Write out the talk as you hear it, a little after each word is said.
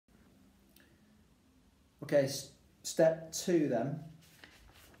Okay, step 2 then.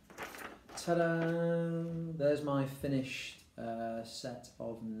 Ta-da! There's my finished set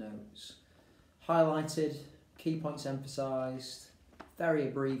of notes. Highlighted, key points emphasised, very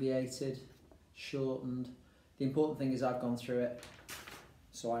abbreviated, shortened. The important thing is I've gone through it,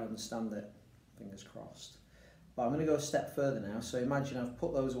 so I understand it, fingers crossed. But I'm going to go a step further now. So imagine I've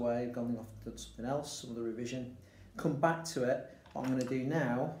put those away, gone off to something else, some other revision, come back to it. What I'm going to do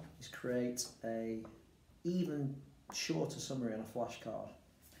now is create a even shorter summary on a flashcard.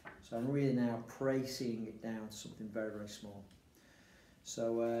 So I'm really now pressing it down to something very, very small.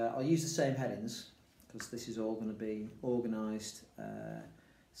 So I'll use the same headings because this is all going to be organised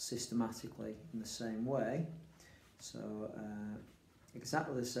systematically in the same way. So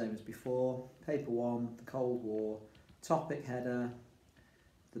exactly the same as before. Paper 1, the Cold War, topic header,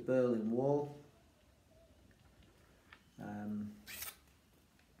 the Berlin Wall.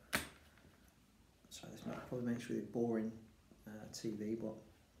 Sorry, this probably makes really boring TV, but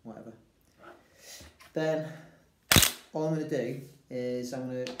whatever. Then all I'm going to do is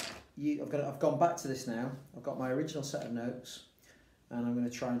I've gone back to this now. I've got my original set of notes, and I'm going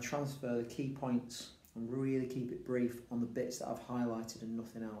to try and transfer the key points and really keep it brief on the bits that I've highlighted and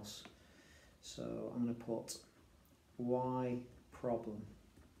nothing else. So I'm going to put why problem.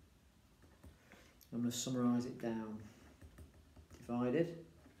 I'm going to summarise it down. Divided.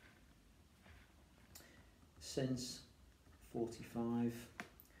 Since 45.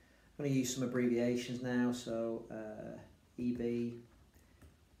 I'm going to use some abbreviations now, so EB,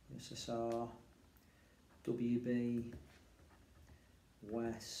 USSR, WB,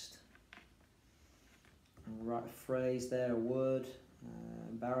 West. I'll write a phrase there, a word,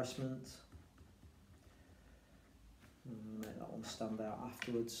 embarrassment. Make that one stand out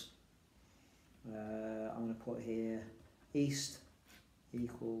afterwards. I'm going to put here East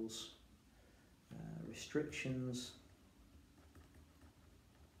equals restrictions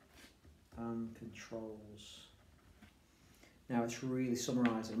and controls. Now it's really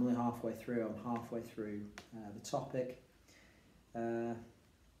summarising. I'm only halfway through. I'm halfway through the topic.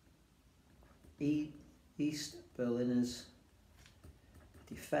 East Berliners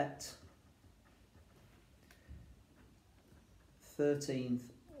defect. 13th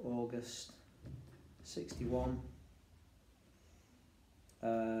August 61.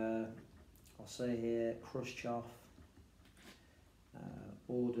 I'll say here Khrushchev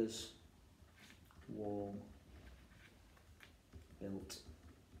orders wall built.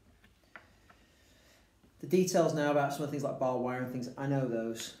 The details now about some of the things like barbed wire and things, I know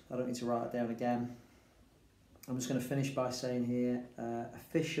those. I don't need to write it down again. I'm just going to finish by saying here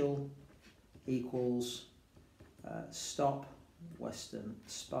official equals stop Western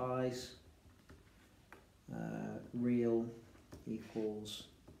spies. Real equals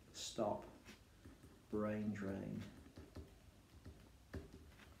stop brain drain.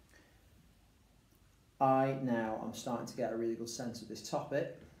 I'm starting to get a really good sense of this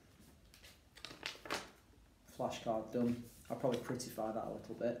topic. Flashcard done. I'll probably prettify that a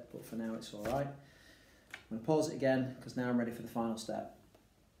little bit, but for now it's alright. I'm going to pause it again because now I'm ready for the final step.